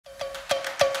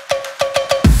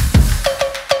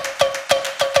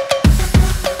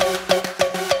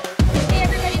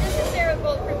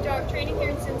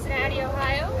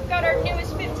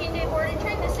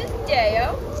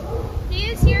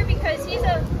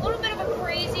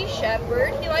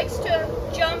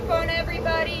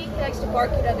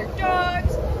bark at other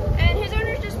dogs, and his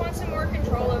owners just want some more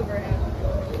control over him.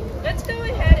 Let's go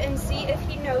ahead and see if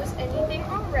he knows anything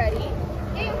already.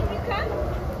 Dale, can you come?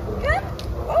 Come?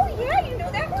 Oh yeah, you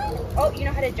know that one? Oh, you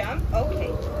know how to jump? Okay.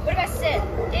 What about sit?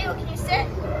 Dale, can you sit?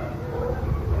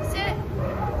 Sit?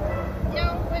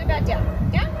 No? What about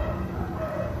down? Down?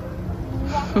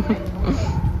 Walk away. Okay.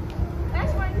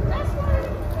 Last one. Last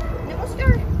one. Then we'll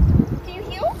start. Can you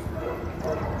heel?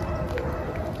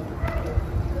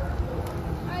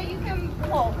 You can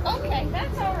pull. Okay,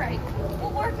 that's all right.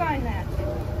 We'll work on that.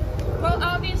 Well,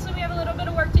 obviously we have a little bit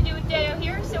of work to do with Deo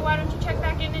here, so why don't you check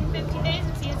back in 15 days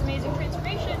and see his amazing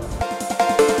transformation.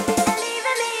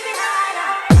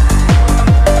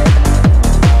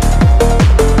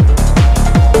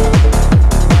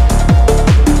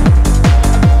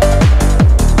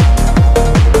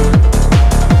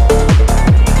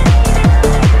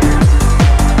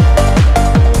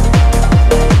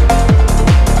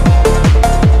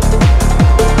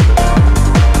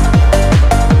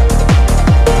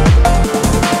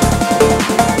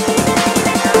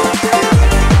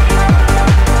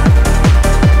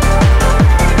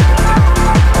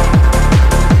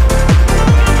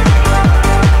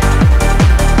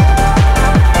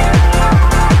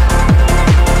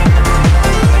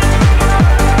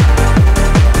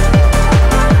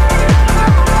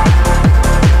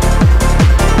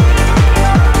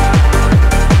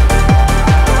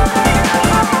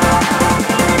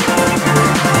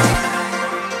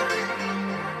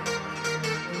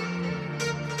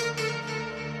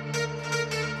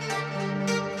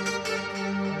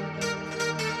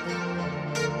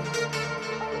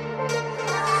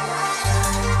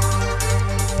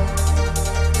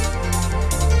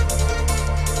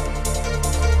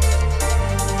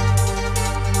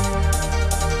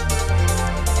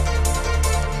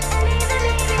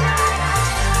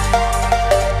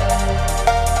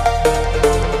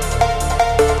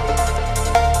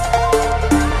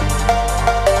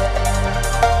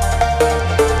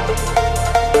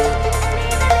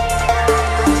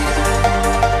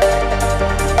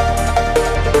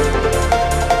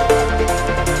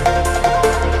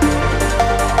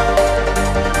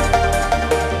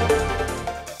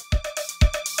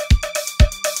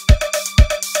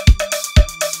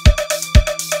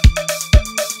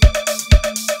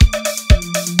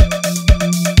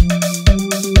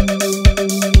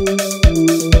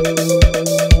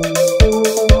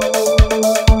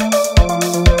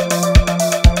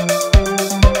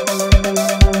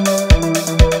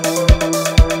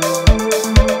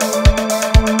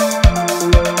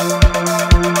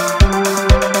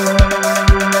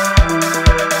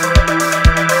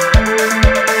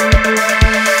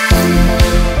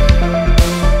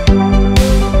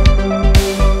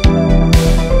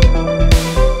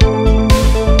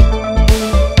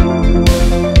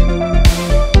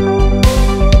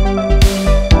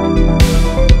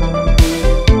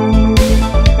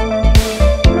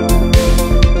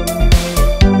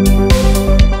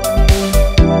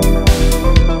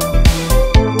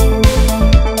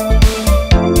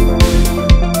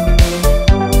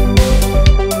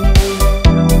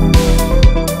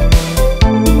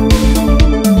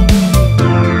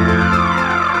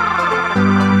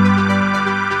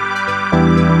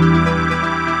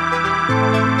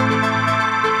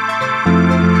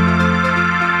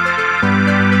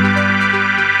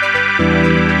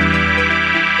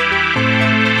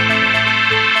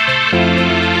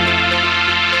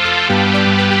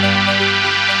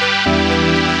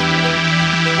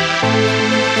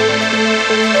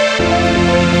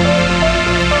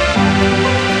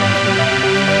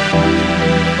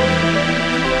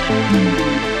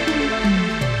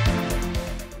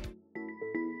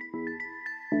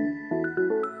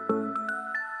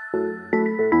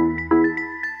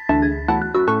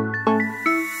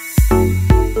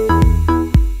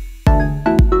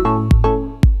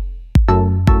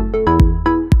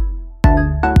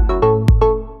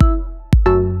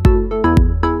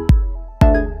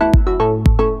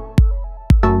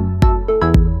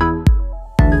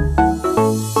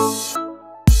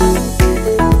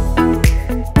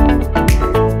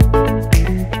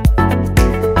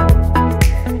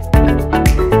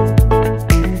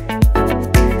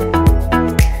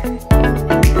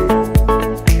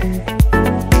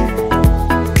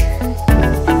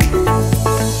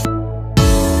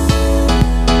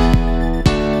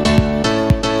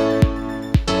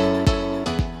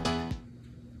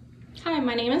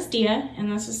 Dia, and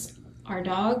this is our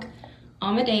dog,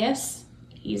 Amadeus.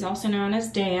 He's also known as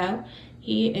Deo.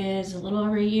 He is a little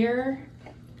over a year,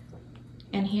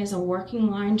 and he is a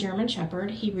working line German Shepherd.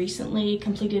 He recently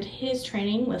completed his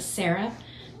training with Sarah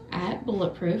at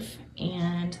Bulletproof,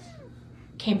 and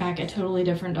came back a totally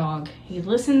different dog. He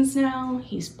listens now,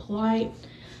 he's polite,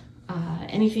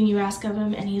 anything you ask of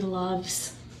him, and he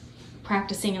loves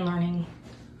practicing and learning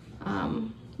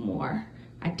more.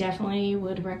 I definitely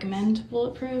would recommend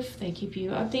Bulletproof. They keep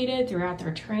you updated throughout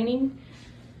their training.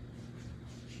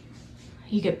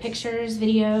 You get pictures,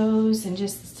 videos, and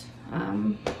just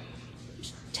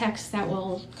text that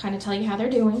will kind of tell you how they're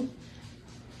doing.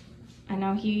 I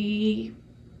know he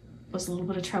was a little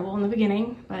bit of trouble in the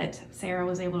beginning, but Sarah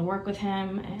was able to work with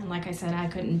him, and like I said, I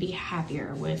couldn't be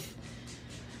happier with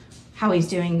how he's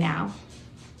doing now.